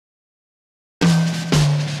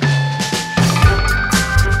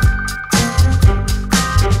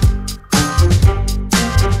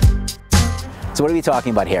What are we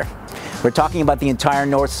talking about here? We're talking about the entire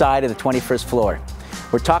north side of the 21st floor.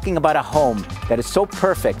 We're talking about a home that is so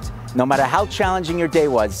perfect, no matter how challenging your day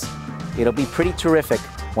was, it'll be pretty terrific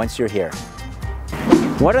once you're here.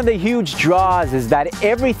 One of the huge draws is that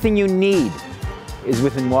everything you need is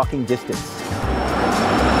within walking distance.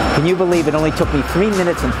 Can you believe it only took me 3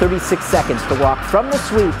 minutes and 36 seconds to walk from the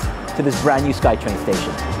suite to this brand new SkyTrain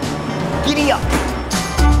station? Giddy up!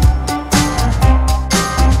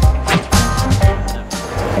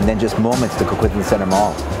 And then just moments to Coquitlam Centre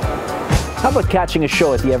Mall. How about catching a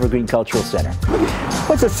show at the Evergreen Cultural Centre?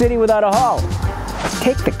 What's a city without a hall?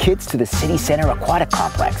 Take the kids to the City Centre Aquatic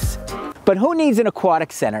Complex. But who needs an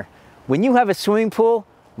aquatic center when you have a swimming pool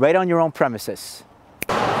right on your own premises?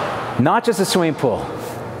 Not just a swimming pool,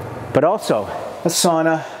 but also a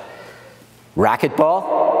sauna, racquetball,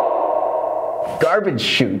 garbage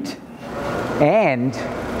chute, and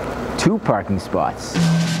 2 parking spots.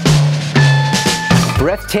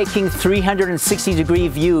 Breathtaking 360-degree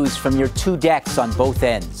views from your 2 decks on both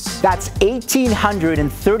ends. That's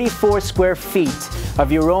 1,834 square feet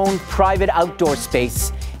of your own private outdoor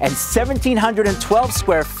space and 1,712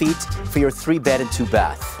 square feet for your 3-bed and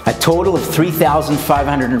 2-bath. A total of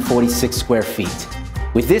 3,546 square feet.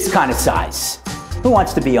 With this kind of size, who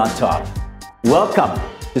wants to be on top? Welcome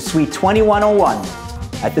to Suite 2101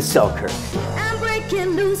 at the Selkirk. I'm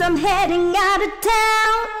breaking loose, I'm heading out of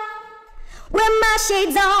town. With my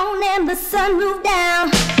shades on and the sun moved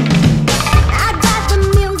down.